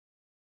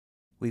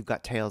We've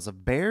got tales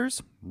of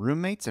bears,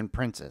 roommates, and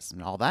princes,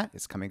 and all that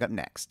is coming up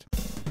next.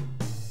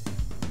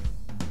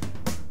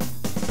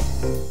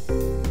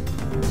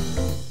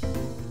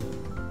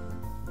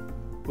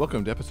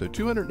 Welcome to episode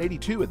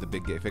 282 of the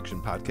Big Gay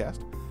Fiction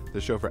Podcast,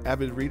 the show for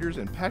avid readers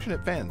and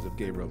passionate fans of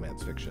gay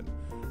romance fiction.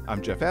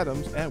 I'm Jeff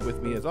Adams, and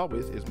with me as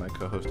always is my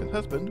co-host and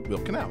husband, Will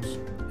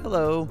Knaus.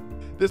 Hello.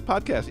 This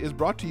podcast is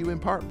brought to you in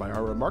part by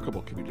our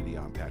remarkable community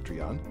on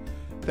Patreon.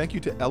 Thank you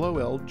to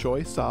LOL,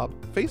 Joy, Sob,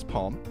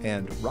 Facepalm,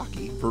 and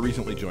Rocky for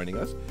recently joining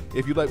us.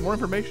 If you'd like more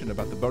information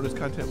about the bonus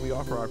content we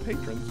offer our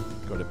patrons,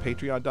 go to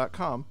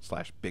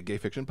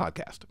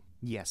patreon.com/biggayfictionpodcast.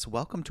 Yes,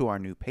 welcome to our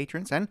new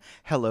patrons, and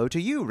hello to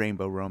you,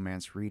 Rainbow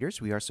Romance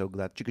readers. We are so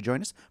glad that you could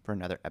join us for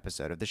another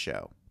episode of the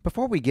show.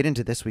 Before we get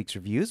into this week's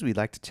reviews, we'd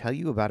like to tell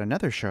you about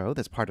another show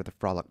that's part of the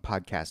Frolic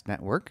Podcast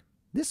Network.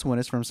 This one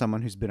is from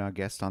someone who's been our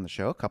guest on the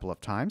show a couple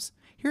of times.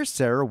 Here's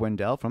Sarah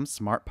Wendell from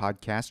Smart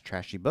Podcast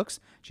Trashy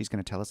Books. She's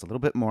going to tell us a little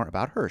bit more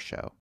about her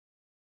show.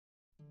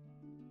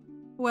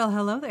 Well,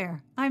 hello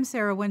there. I'm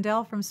Sarah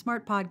Wendell from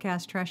Smart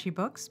Podcast Trashy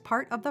Books,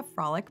 part of the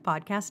Frolic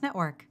Podcast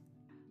Network.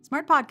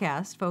 Smart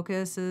Podcast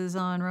focuses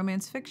on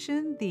romance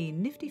fiction, the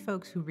nifty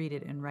folks who read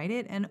it and write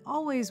it, and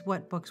always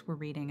what books we're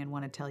reading and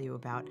want to tell you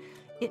about.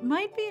 It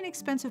might be an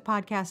expensive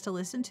podcast to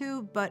listen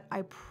to, but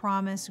I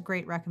promise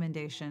great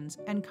recommendations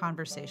and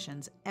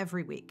conversations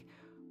every week.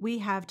 We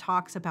have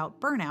talks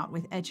about burnout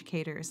with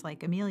educators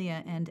like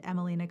Amelia and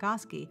Emily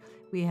Nagoski.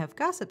 We have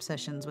gossip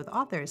sessions with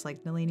authors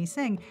like Nalini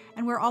Singh,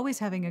 and we're always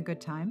having a good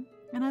time,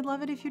 and I'd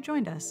love it if you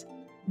joined us.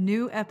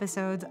 New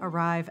episodes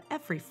arrive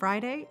every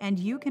Friday, and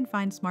you can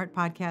find Smart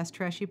Podcast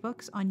Trashy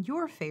Books on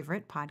your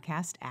favorite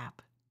podcast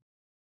app.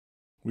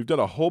 We've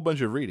done a whole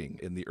bunch of reading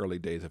in the early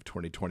days of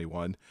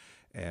 2021,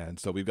 and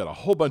so we've got a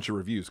whole bunch of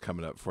reviews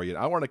coming up for you.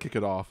 I want to kick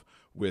it off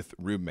with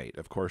Roommate.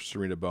 Of course,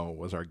 Sarina Bowen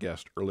was our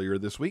guest earlier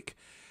this week,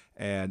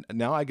 and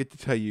now I get to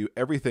tell you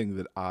everything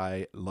that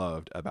I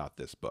loved about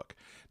this book.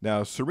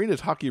 Now,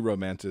 Sarina's hockey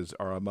romances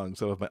are among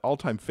some of my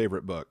all-time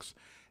favorite books,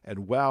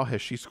 and wow,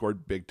 has she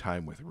scored big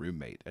time with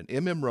Roommate, an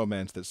MM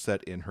romance that's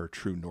set in her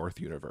True North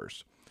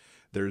universe.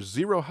 There's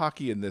zero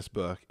hockey in this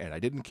book, and I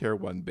didn't care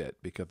one bit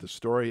because the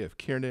story of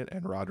Kiernan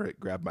and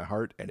Roderick grabbed my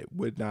heart, and it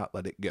would not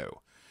let it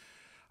go.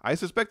 I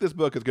suspect this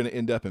book is going to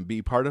end up and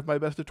be part of my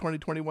Best of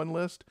 2021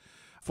 list.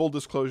 Full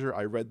disclosure,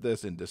 I read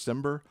this in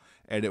December,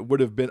 and it would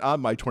have been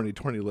on my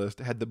 2020 list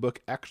had the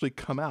book actually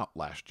come out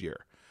last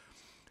year.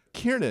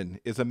 Kiernan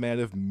is a man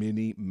of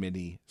many,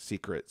 many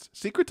secrets.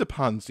 Secrets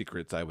upon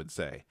secrets, I would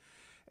say.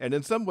 And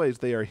in some ways,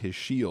 they are his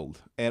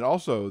shield, and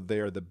also they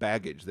are the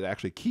baggage that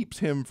actually keeps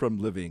him from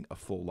living a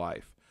full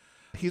life.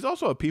 He's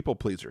also a people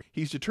pleaser.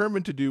 He's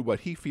determined to do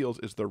what he feels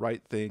is the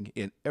right thing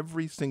in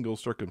every single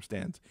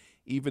circumstance,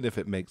 even if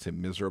it makes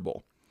him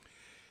miserable.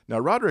 Now,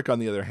 Roderick, on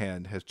the other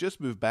hand, has just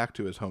moved back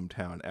to his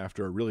hometown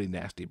after a really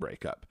nasty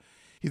breakup.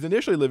 He's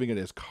initially living in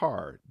his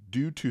car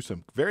due to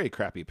some very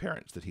crappy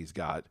parents that he's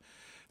got,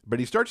 but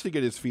he starts to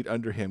get his feet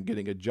under him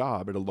getting a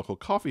job at a local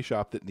coffee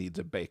shop that needs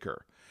a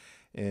baker.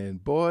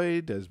 And boy,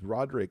 does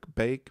Roderick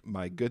bake.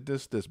 My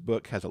goodness, this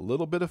book has a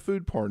little bit of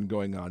food porn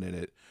going on in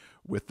it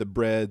with the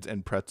breads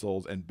and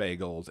pretzels and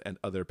bagels and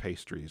other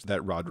pastries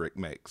that Roderick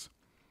makes.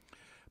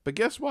 But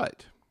guess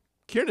what?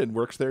 Kiernan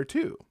works there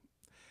too.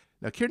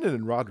 Now, Kiernan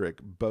and Roderick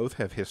both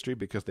have history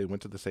because they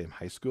went to the same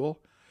high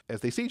school. As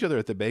they see each other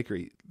at the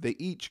bakery, they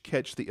each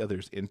catch the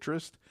other's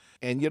interest,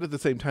 and yet at the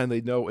same time, they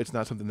know it's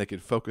not something they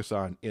could focus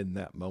on in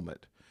that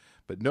moment.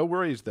 But no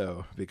worries,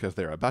 though, because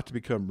they're about to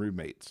become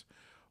roommates.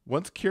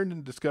 Once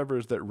Kiernan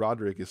discovers that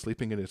Roderick is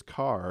sleeping in his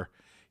car,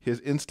 his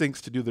instincts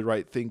to do the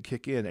right thing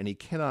kick in, and he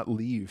cannot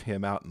leave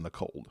him out in the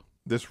cold.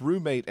 This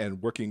roommate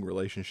and working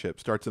relationship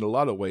starts in a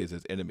lot of ways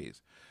as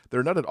enemies.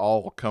 They're not at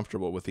all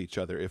comfortable with each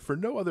other, if for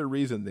no other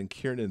reason than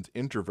Kiernan's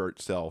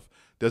introvert self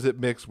doesn't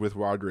mix with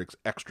Roderick's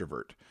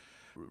extrovert.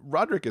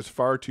 Roderick is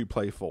far too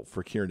playful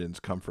for Kiernan's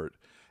comfort.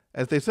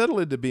 As they settle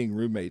into being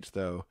roommates,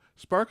 though,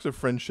 sparks of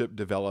friendship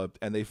develop,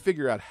 and they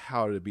figure out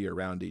how to be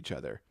around each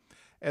other.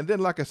 And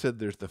then, like I said,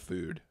 there's the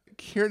food.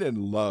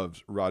 Kiernan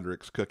loves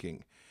Roderick's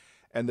cooking,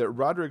 and that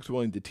Roderick's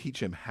willing to teach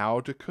him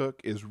how to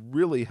cook is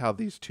really how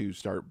these two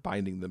start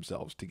binding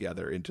themselves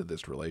together into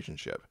this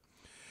relationship.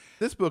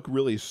 This book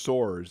really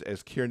soars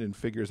as Kiernan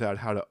figures out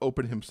how to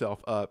open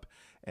himself up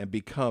and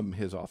become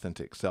his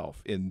authentic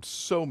self in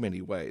so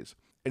many ways.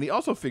 And he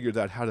also figures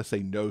out how to say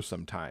no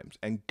sometimes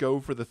and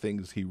go for the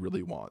things he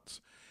really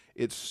wants.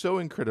 It's so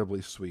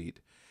incredibly sweet.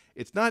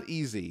 It's not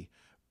easy.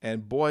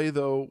 And boy,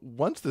 though,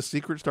 once the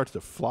secret starts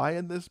to fly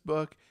in this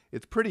book,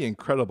 it's pretty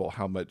incredible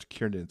how much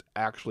Kiernan's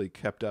actually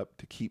kept up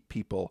to keep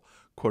people,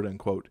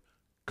 quote-unquote,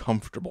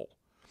 comfortable.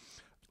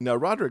 Now,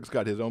 Roderick's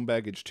got his own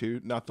baggage, too,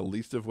 not the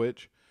least of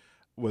which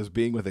was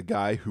being with a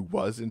guy who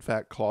was, in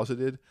fact,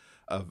 closeted,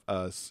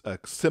 a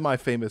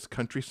semi-famous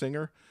country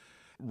singer.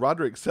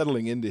 Roderick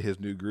settling into his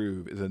new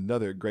groove is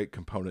another great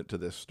component to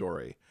this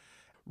story.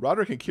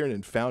 Roderick and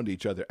Kiernan found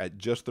each other at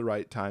just the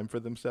right time for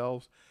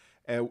themselves,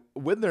 and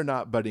when they're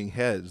not butting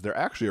heads, they're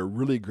actually a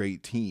really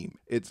great team.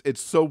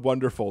 It's so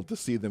wonderful to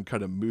see them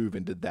kind of move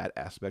into that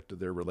aspect of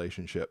their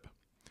relationship.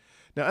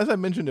 Now, as I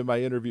mentioned in my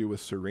interview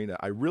with Sarina,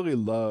 I really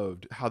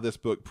loved how this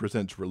book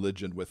presents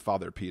religion with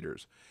Father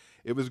Peters.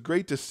 It was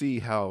great to see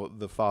how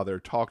the father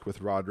talked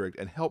with Roderick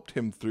and helped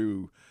him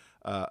through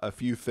a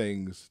few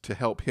things to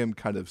help him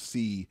kind of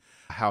see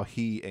how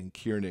he and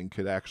Kiernan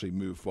could actually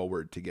move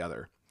forward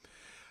together.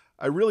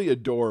 I really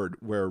adored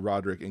where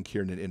Roderick and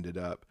Kiernan ended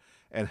up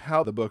and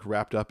how the book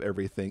wrapped up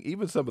everything,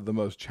 even some of the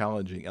most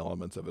challenging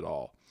elements of it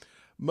all.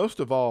 Most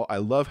of all, I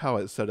love how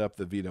it set up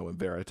the Vino and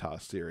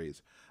Veritas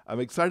series. I'm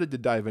excited to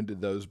dive into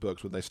those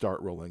books when they start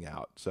rolling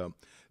out. So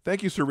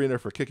thank you, Sarina,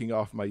 for kicking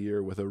off my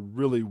year with a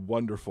really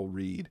wonderful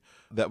read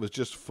that was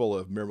just full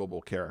of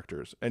memorable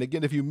characters. And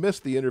again, if you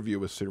missed the interview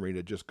with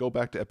Sarina, just go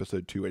back to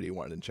episode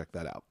 281 and check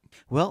that out.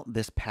 Well,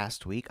 this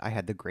past week, I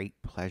had the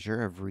great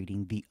pleasure of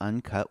reading The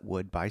Uncut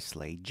Wood by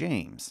Slade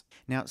James.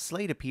 Now,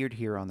 Slade appeared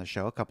here on the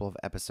show a couple of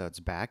episodes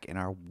back in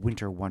our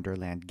Winter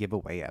Wonderland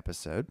giveaway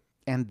episode.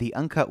 And The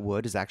Uncut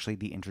Wood is actually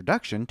the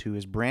introduction to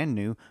his brand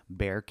new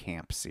Bear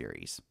Camp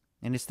series.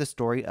 And it's the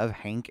story of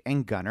Hank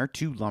and Gunner,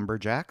 two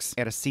lumberjacks,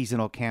 at a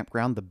seasonal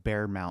campground, the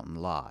Bear Mountain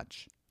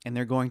Lodge. And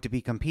they're going to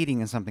be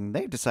competing in something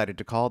they've decided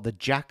to call the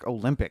Jack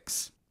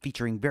Olympics,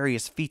 featuring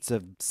various feats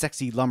of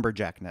sexy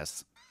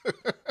lumberjackness.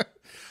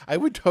 I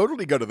would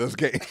totally go to those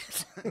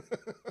games.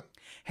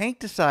 Hank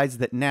decides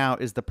that now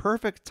is the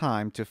perfect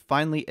time to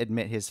finally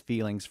admit his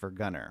feelings for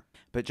Gunner.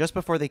 But just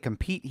before they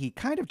compete, he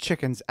kind of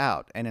chickens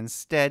out, and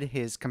instead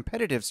his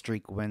competitive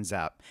streak wins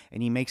out,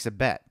 and he makes a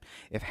bet.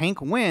 If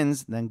Hank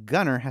wins, then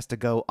Gunner has to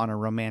go on a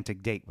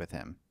romantic date with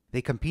him.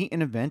 They compete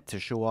in an event to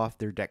show off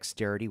their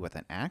dexterity with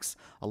an axe,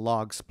 a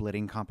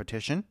log-splitting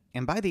competition,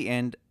 and by the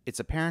end, it's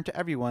apparent to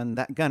everyone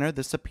that Gunner,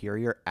 the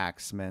superior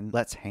axeman,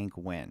 lets Hank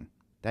win.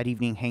 That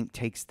evening, Hank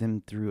takes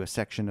them through a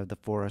section of the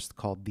forest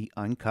called the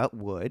Uncut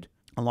Wood,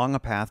 along a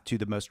path to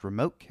the most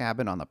remote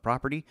cabin on the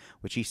property,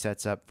 which he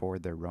sets up for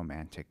their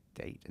romantic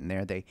date. And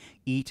there they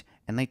eat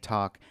and they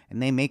talk and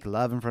they make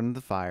love in front of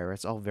the fire.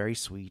 It's all very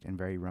sweet and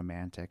very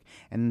romantic.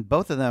 And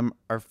both of them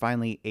are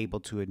finally able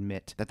to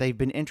admit that they've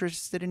been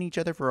interested in each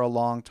other for a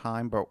long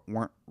time, but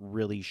weren't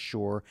really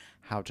sure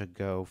how to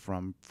go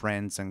from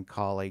friends and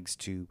colleagues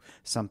to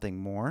something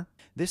more.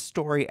 This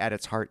story at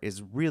its heart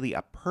is really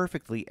a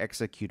perfectly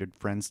executed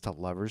friends to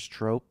lovers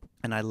trope,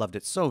 and I loved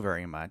it so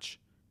very much.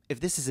 If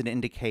this is an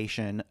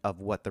indication of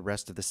what the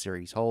rest of the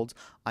series holds,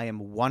 I am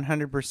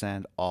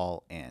 100%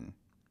 all in.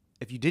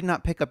 If you did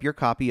not pick up your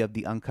copy of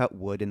The Uncut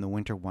Wood in the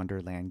Winter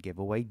Wonderland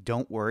giveaway,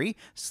 don't worry,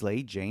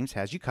 Slade James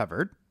has you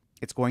covered.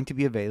 It's going to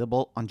be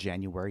available on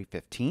January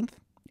 15th,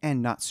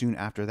 and not soon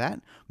after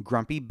that,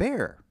 Grumpy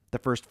Bear, the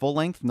first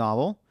full-length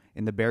novel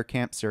in the Bear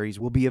Camp series,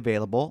 will be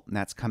available, and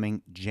that's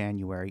coming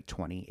January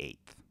 28th.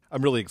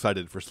 I'm really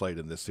excited for Slade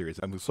in this series.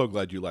 I'm so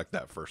glad you liked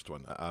that first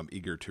one. I'm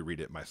eager to read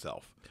it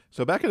myself.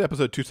 So back in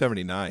episode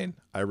 279,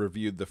 I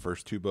reviewed the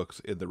first two books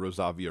in the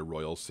Rosavia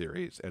Royals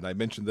series, and I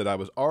mentioned that I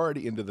was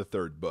already into the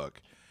third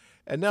book.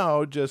 And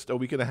now, just a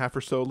week and a half or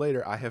so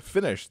later, I have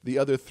finished the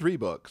other three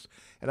books.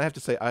 And I have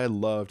to say, I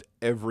loved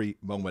every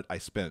moment I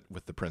spent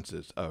with the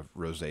princes of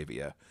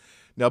Rosavia.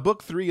 Now,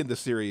 book 3 in the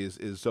series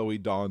is Zoe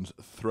Dawn's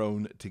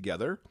Thrown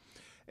Together,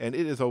 and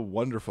it is a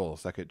wonderful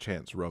second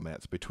chance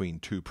romance between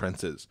two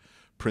princes,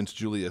 Prince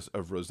Julius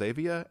of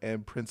Rosavia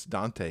and Prince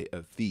Dante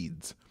of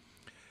Thebes.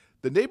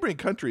 The neighboring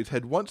countries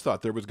had once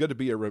thought there was going to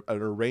be an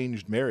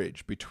arranged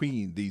marriage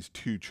between these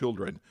two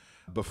children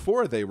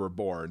before they were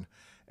born,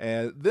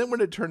 and then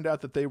when it turned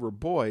out that they were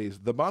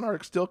boys, the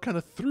monarch still kind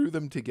of threw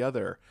them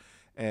together.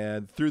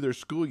 And through their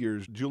school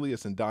years,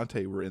 Julius and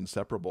Dante were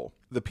inseparable.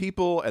 The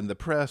people and the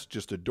press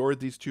just adored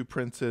these two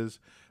princes.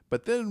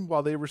 But then,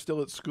 while they were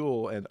still at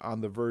school and on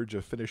the verge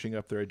of finishing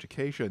up their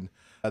education,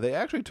 they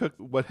actually took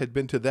what had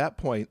been to that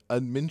point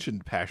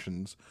unmentioned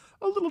passions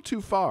a little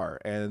too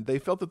far, and they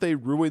felt that they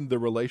ruined the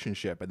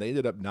relationship, and they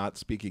ended up not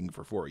speaking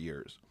for 4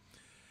 years.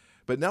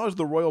 But now as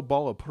the royal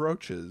ball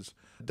approaches,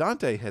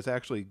 Dante has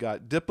actually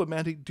got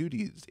diplomatic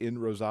duties in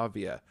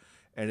Rosavia,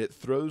 and it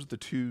throws the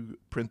two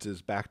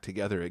princes back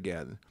together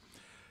again.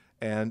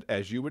 And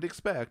as you would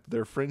expect,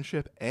 their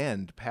friendship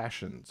and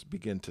passions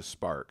begin to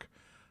spark.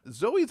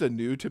 Zoe's a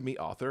new-to-me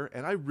author,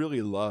 and I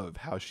really love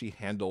how she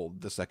handled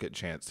the second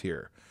chance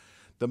here.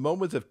 The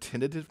moments of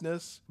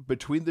tentativeness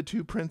between the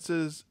two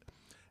princes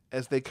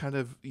as they kind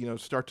of,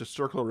 start to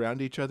circle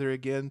around each other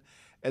again.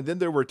 And then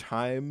there were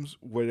times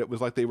when it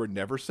was like they were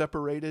never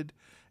separated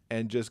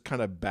and just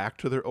kind of back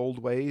to their old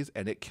ways,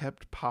 and it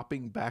kept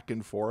popping back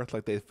and forth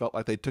like they felt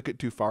like they took it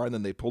too far and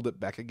then they pulled it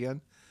back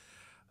again.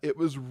 It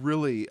was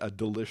really a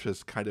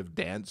delicious kind of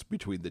dance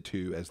between the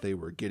two as they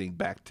were getting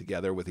back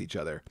together with each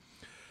other.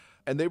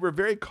 And they were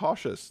very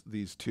cautious,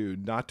 these two,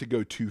 not to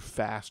go too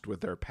fast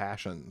with their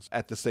passions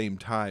at the same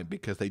time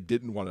because they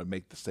didn't want to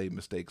make the same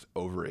mistakes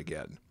over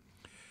again.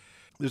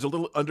 There's a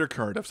little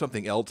undercurrent of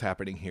something else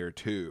happening here,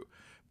 too,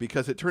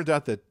 because it turns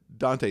out that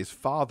Dante's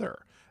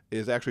father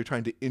is actually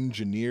trying to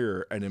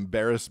engineer an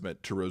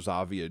embarrassment to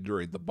Rosavia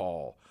during the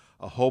ball.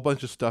 A whole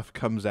bunch of stuff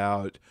comes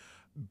out.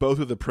 Both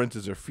of the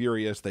princes are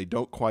furious. They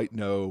don't quite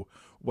know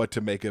what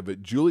to make of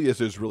it.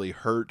 Julius is really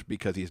hurt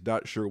because he's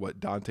not sure what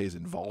Dante's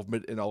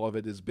involvement in all of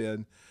it has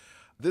been.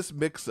 This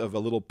mix of a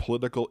little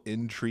political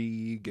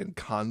intrigue and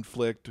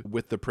conflict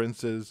with the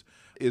princes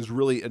is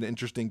really an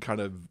interesting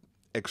kind of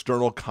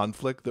external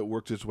conflict that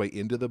works its way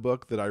into the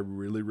book that I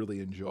really,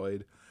 really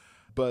enjoyed.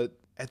 But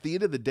at the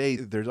end of the day,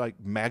 they're like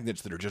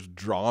magnets that are just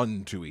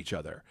drawn to each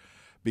other,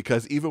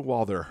 because even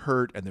while they're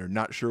hurt and they're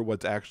not sure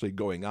what's actually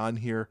going on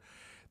here,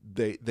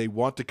 they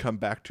want to come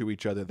back to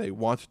each other. They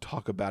want to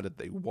talk about it.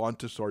 They want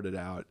to sort it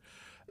out.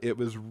 It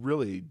was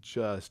really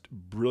just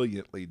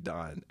brilliantly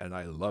done, and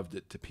I loved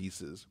it to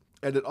pieces.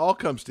 And it all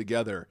comes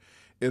together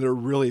in a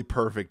really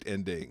perfect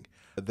ending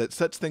that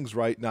sets things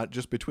right, not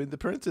just between the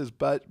princes,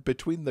 but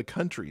between the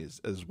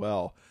countries as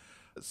well.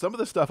 Some of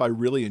the stuff I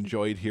really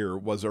enjoyed here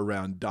was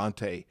around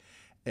Dante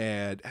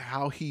and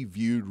how he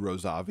viewed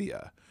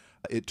Rosavia.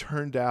 It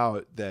turned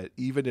out that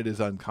even in his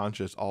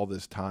unconscious all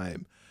this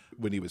time,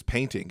 when he was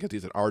painting, because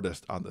he's an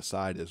artist on the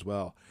side as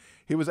well,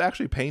 he was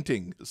actually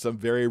painting some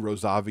very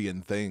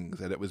Rosavian things,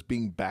 and it was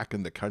being back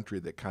in the country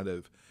that kind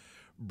of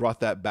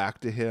brought that back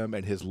to him,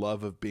 and his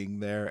love of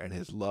being there and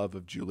his love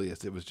of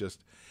Julius.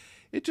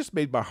 It just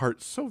made my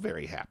heart so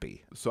very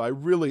happy. So I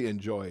really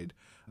enjoyed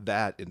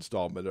that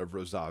installment of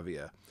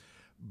Rosavia.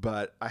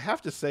 But I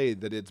have to say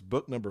that it's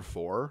book number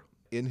 4,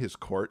 In His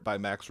Court by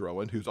Max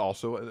Rowan, who's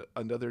also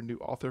another new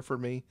author for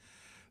me.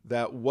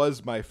 That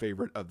was my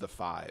favorite of the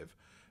 5,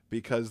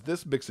 because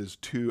this mixes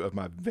 2 of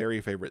my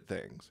very favorite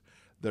things.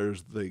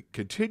 There's the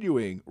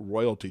continuing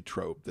royalty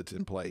trope that's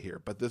in play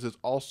here, but this is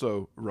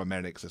also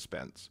romantic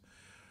suspense,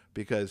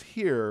 because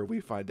here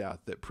we find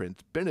out that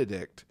Prince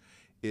Benedict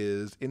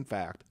is, in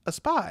fact, a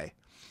spy.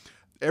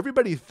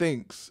 Everybody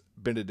thinks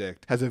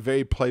Benedict has a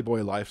very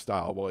playboy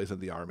lifestyle while he's in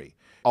the army.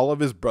 All of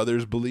his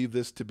brothers believe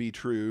this to be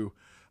true,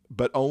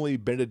 but only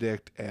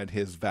Benedict and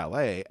his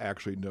valet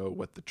actually know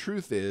what the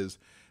truth is,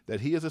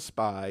 that he is a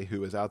spy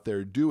who is out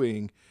there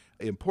doing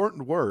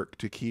important work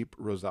to keep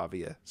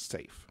Rosavia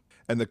safe.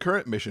 And the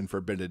current mission for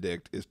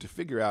Benedict is to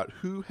figure out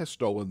who has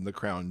stolen the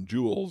crown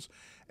jewels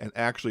and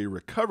actually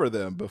recover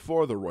them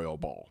before the royal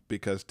ball,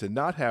 because to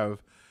not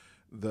have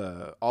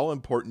the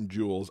all-important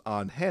jewels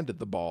on hand at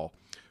the ball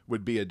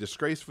would be a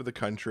disgrace for the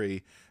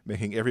country,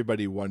 making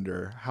everybody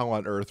wonder how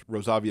on earth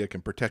Rosavia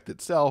can protect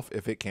itself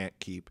if it can't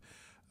keep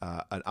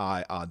an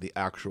eye on the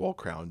actual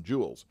crown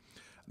jewels.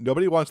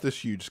 Nobody wants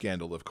this huge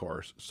scandal, of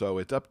course, so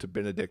it's up to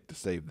Benedict to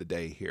save the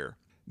day here.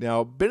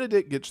 Now,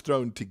 Benedict gets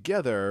thrown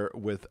together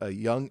with a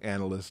young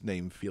analyst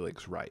named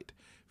Felix Wright.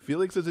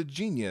 Felix is a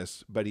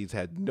genius, but he's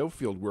had no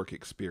fieldwork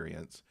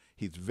experience.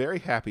 He's very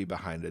happy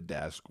behind a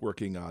desk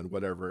working on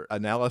whatever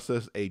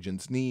analysis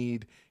agents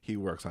need. He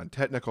works on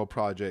technical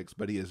projects,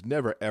 but he has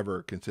never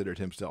ever considered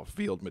himself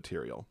field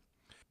material.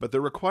 But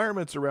the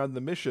requirements around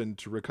the mission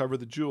to recover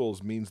the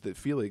jewels means that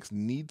Felix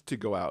needs to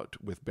go out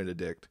with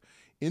Benedict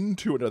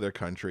into another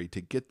country to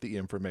get the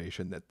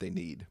information that they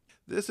need.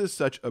 This is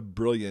such a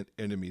brilliant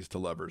enemies to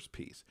lovers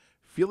piece.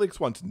 Felix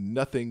wants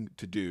nothing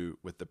to do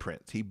with the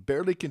prince. He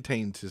barely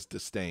contains his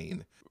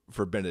disdain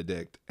for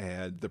Benedict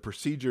and the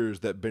procedures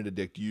that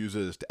Benedict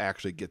uses to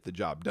actually get the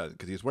job done,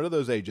 because he's one of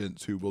those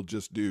agents who will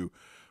just do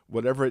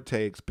whatever it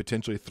takes,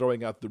 potentially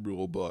throwing out the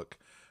rule book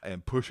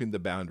and pushing the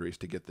boundaries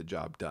to get the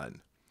job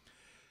done.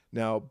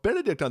 Now,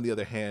 Benedict, on the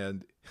other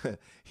hand,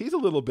 he's a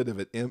little bit of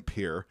an imp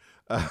here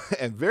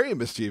and very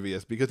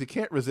mischievous, because he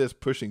can't resist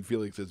pushing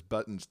Felix's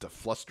buttons to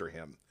fluster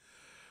him.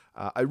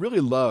 I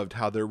really loved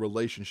how their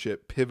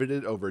relationship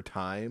pivoted over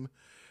time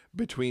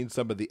between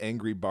some of the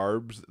angry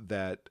barbs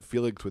that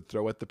Felix would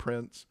throw at the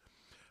prince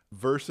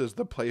versus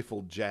the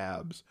playful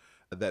jabs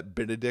that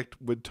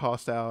Benedict would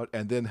toss out,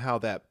 and then how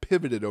that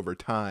pivoted over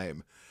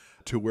time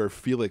to where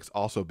Felix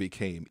also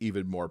became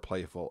even more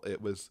playful.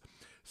 It was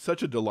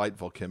such a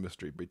delightful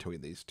chemistry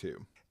between these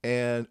two.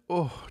 And,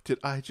 oh, did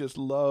I just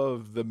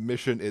love the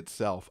mission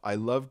itself. I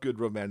love good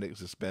romantic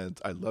suspense.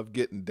 I love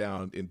getting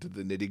down into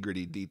the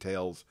nitty-gritty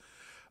details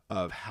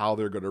of how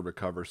they're going to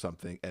recover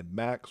something. And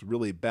Max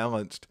really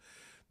balanced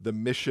the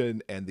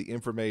mission and the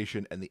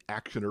information and the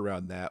action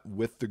around that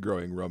with the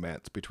growing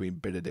romance between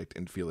Benedict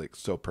and Felix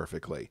so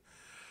perfectly.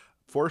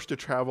 Forced to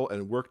travel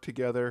and work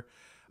together,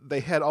 they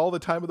had all the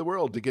time in the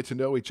world to get to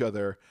know each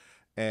other,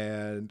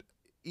 and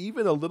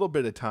even a little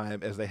bit of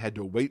time as they had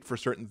to wait for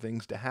certain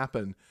things to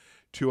happen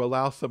to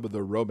allow some of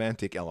the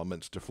romantic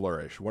elements to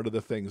flourish. One of the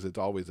things that's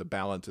always a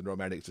balance in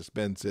romantic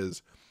suspense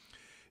is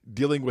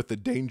dealing with the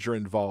danger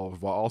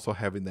involved while also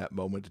having that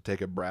moment to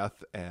take a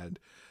breath. And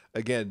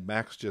again,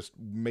 Max just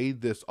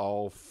made this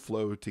all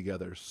flow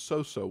together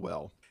so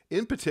well.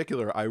 In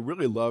particular, I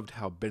really loved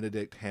how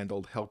Benedict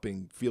handled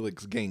helping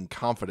Felix gain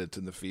confidence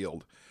in the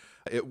field.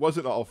 It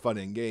wasn't all fun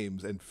and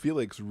games, and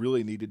Felix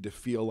really needed to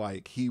feel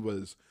like he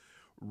was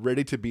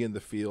ready to be in the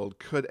field,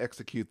 could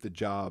execute the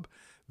job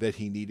that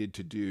he needed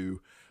to do,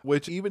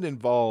 which even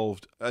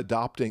involved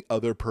adopting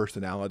other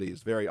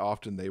personalities. Very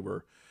often they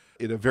were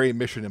in a very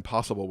Mission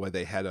Impossible way.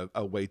 They had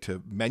a way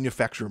to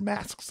manufacture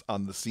masks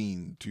on the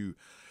scene to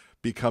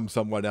become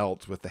someone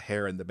else with the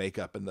hair and the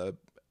makeup and the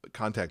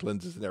contact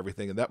lenses and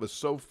everything. And that was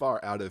so far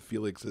out of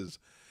Felix's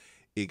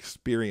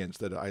experience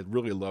that I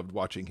really loved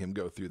watching him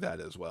go through that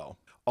as well.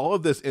 All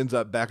of this ends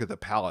up back at the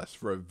palace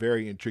for a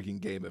very intriguing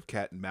game of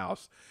cat and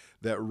mouse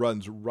that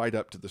runs right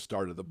up to the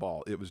start of the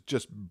ball. It was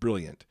just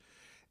brilliant.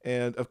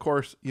 And of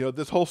course,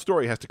 this whole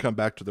story has to come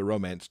back to the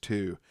romance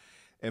too.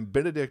 And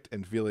Benedict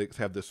and Felix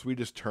have the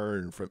sweetest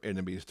turn from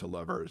enemies to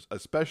lovers,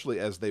 especially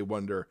as they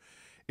wonder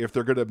if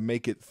they're going to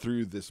make it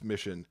through this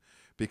mission,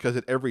 because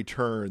at every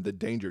turn, the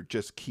danger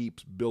just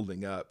keeps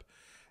building up.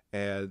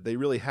 And they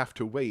really have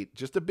to wait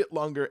just a bit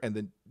longer, and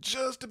then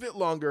just a bit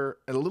longer,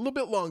 and a little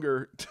bit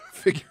longer to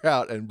figure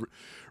out and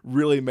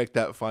really make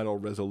that final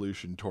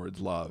resolution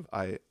towards love.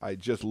 I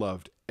just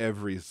loved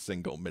every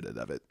single minute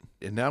of it.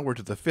 And now we're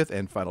to the fifth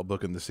and final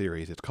book in the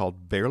series. It's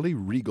called Barely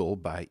Regal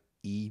by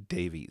E.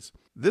 Davies.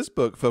 This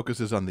book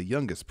focuses on the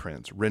youngest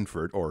prince,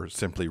 Renford, or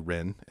simply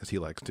Ren, as he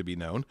likes to be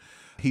known.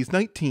 He's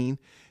 19.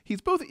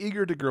 He's both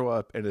eager to grow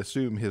up and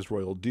assume his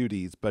royal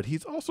duties, but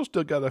he's also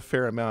still got a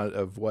fair amount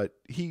of what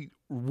he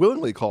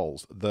willingly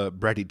calls the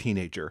bratty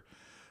teenager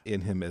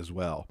in him as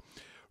well.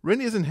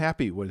 Ren isn't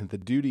happy when the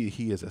duty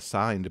he is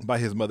assigned by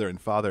his mother and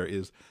father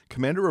is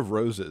Commander of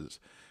Roses,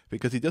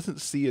 because he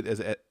doesn't see it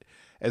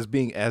as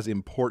being as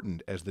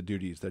important as the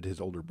duties that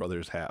his older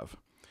brothers have.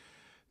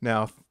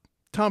 Now,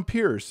 Tom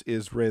Pierce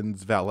is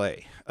Ren's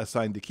valet,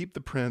 assigned to keep the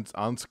prince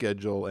on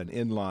schedule and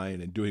in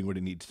line and doing what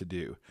he needs to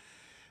do.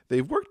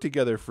 They've worked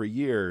together for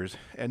years,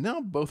 and now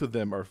both of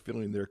them are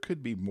feeling there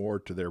could be more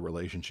to their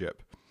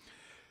relationship.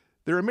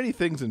 There are many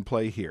things in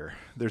play here.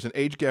 There's an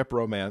age gap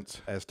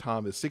romance, as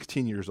Tom is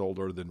 16 years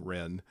older than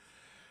Ren.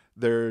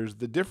 There's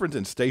the difference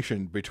in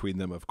station between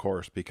them, of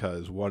course,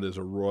 because one is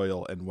a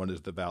royal and one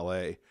is the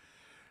valet.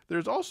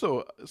 There's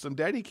also some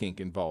daddy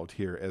kink involved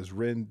here, as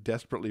Ren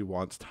desperately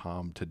wants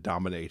Tom to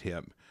dominate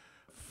him,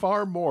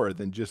 far more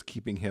than just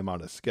keeping him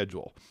on a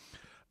schedule.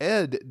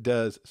 Ed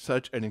does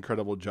such an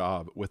incredible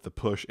job with the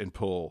push and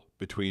pull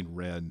between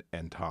Ren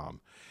and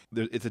Tom.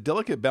 It's a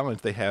delicate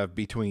balance they have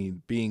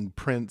between being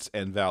prince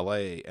and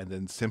valet and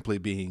then simply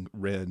being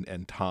Ren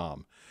and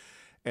Tom.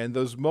 And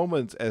those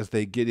moments as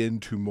they get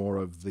into more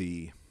of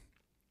the,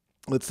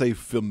 let's say,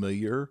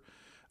 familiar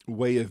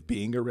way of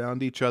being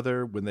around each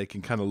other, when they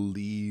can kind of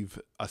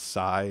leave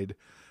aside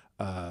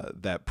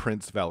that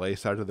prince-valet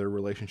side of their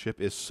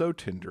relationship, is so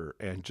tender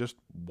and just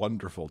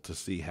wonderful to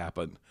see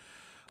happen.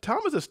 Tom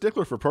is a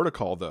stickler for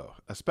protocol, though,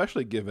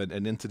 especially given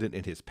an incident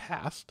in his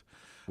past,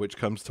 which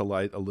comes to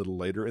light a little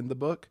later in the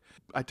book.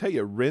 I tell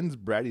you, Ren's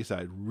bratty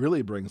side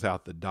really brings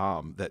out the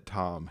dom that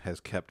Tom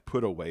has kept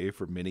put away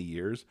for many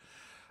years.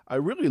 I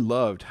really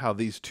loved how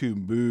these two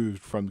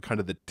moved from kind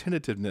of the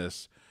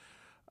tentativeness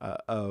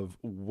of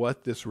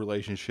what this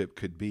relationship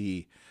could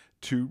be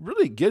to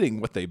really getting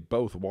what they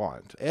both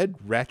want. Ed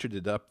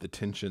ratcheted up the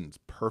tensions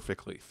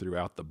perfectly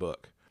throughout the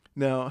book.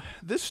 Now,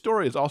 this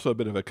story is also a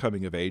bit of a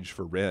coming of age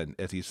for Ren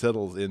as he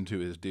settles into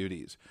his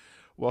duties.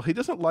 While he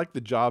doesn't like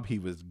the job he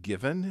was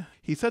given,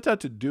 he sets out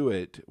to do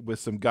it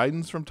with some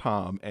guidance from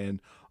Tom and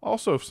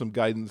also some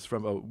guidance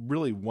from a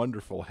really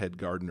wonderful head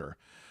gardener.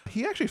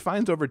 He actually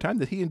finds over time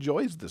that he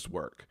enjoys this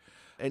work.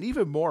 And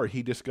even more,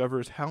 he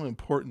discovers how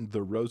important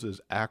the roses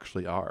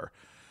actually are.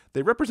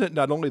 They represent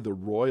not only the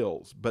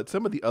royals, but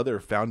some of the other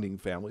founding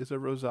families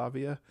of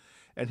Rosavia.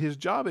 And his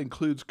job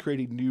includes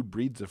creating new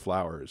breeds of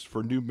flowers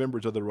for new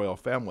members of the royal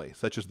family,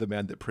 such as the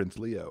man that Prince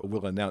Leo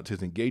will announce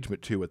his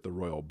engagement to at the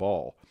royal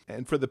ball.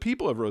 And for the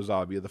people of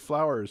Rosavia, the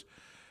flowers,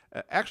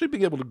 actually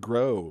being able to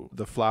grow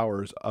the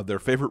flowers of their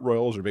favorite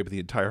royals or maybe the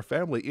entire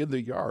family in their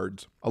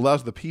yards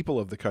allows the people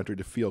of the country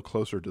to feel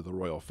closer to the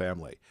royal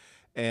family.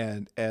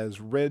 And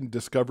as Ren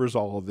discovers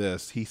all of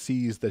this, he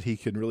sees that he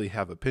can really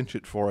have a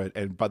penchant for it.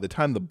 And by the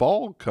time the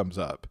ball comes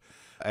up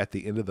at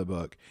the end of the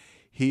book,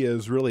 he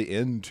is really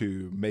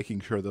into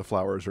making sure the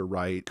flowers are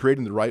right,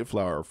 creating the right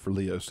flower for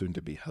Leo's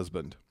soon-to-be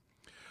husband.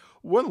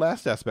 One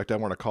last aspect I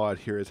want to call out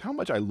here is how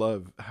much I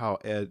love how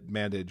Ed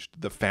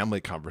managed the family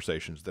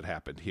conversations that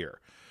happened here.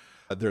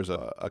 There's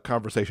a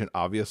conversation,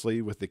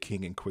 obviously, with the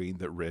king and queen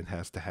that Ren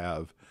has to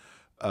have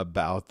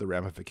about the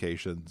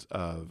ramifications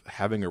of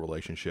having a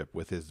relationship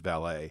with his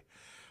valet.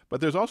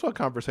 But there's also a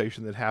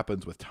conversation that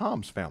happens with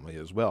Tom's family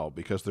as well,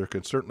 because there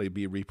can certainly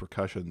be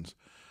repercussions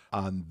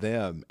on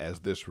them as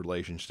this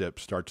relationship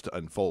starts to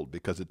unfold,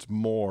 because it's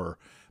more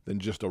than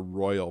just a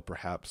royal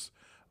perhaps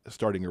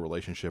starting a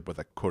relationship with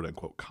a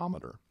quote-unquote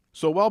commoner.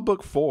 So while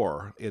book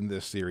 4 in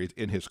this series,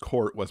 In His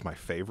Court, was my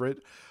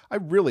favorite, I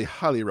really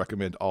highly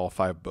recommend all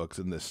 5 books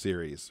in this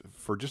series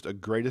for just a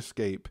great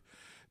escape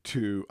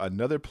to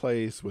another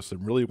place with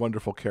some really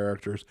wonderful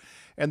characters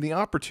and the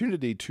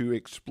opportunity to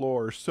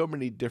explore so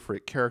many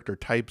different character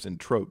types and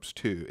tropes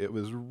too. It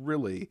was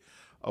really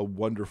a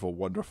wonderful,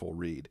 wonderful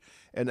read.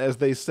 And as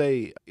they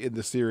say in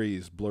the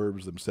series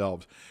blurbs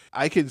themselves,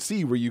 I can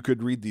see where you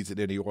could read these in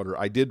any order.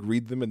 I did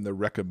read them in the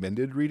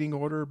recommended reading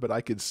order, but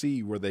I could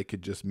see where they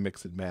could just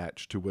mix and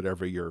match to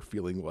whatever your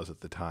feeling was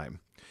at the time.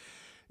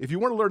 If you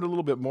want to learn a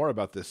little bit more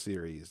about this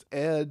series,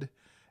 Ed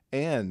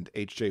and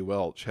H.J.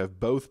 Welch have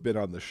both been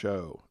on the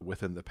show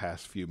within the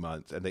past few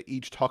months, and they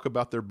each talk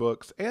about their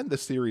books and the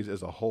series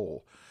as a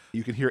whole.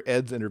 You can hear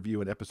Ed's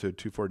interview in episode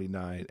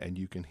 249, and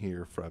you can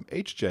hear from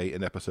H.J.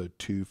 in episode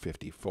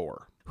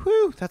 254.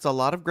 Whew, that's a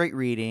lot of great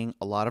reading,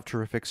 a lot of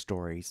terrific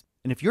stories.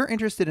 And if you're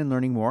interested in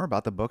learning more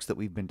about the books that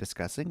we've been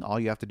discussing, all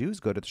you have to do is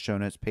go to the show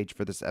notes page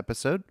for this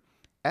episode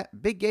at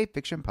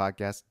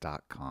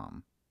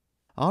biggayfictionpodcast.com.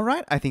 All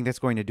right, I think that's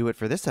going to do it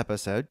for this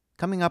episode.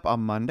 Coming up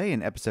on Monday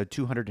in episode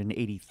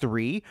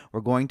 283,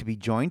 we're going to be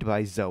joined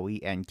by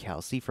Zoe and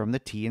Kelsey from the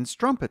Tea and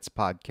Strumpets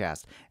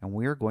podcast, and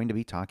we're going to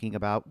be talking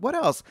about, what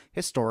else?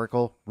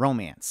 Historical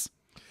romance.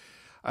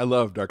 I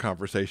loved our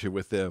conversation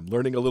with them,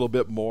 learning a little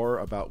bit more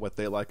about what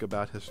they like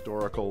about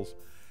historicals,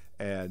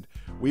 and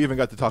we even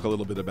got to talk a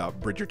little bit about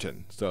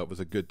Bridgerton, so it was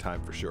a good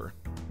time for sure.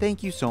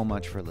 Thank you so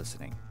much for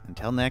listening.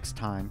 Until next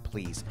time,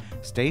 please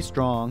stay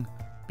strong,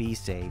 be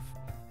safe,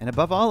 and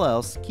above all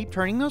else, keep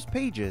turning those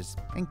pages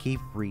and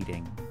keep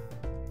reading.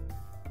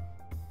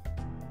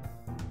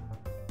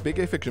 Big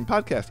Gay Fiction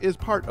Podcast is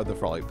part of the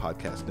Frolic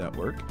Podcast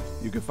Network.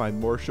 You can find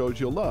more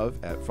shows you'll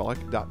love at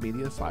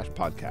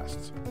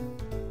frolic.media/podcasts.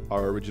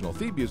 Our original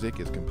theme music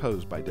is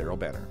composed by Daryl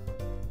Banner.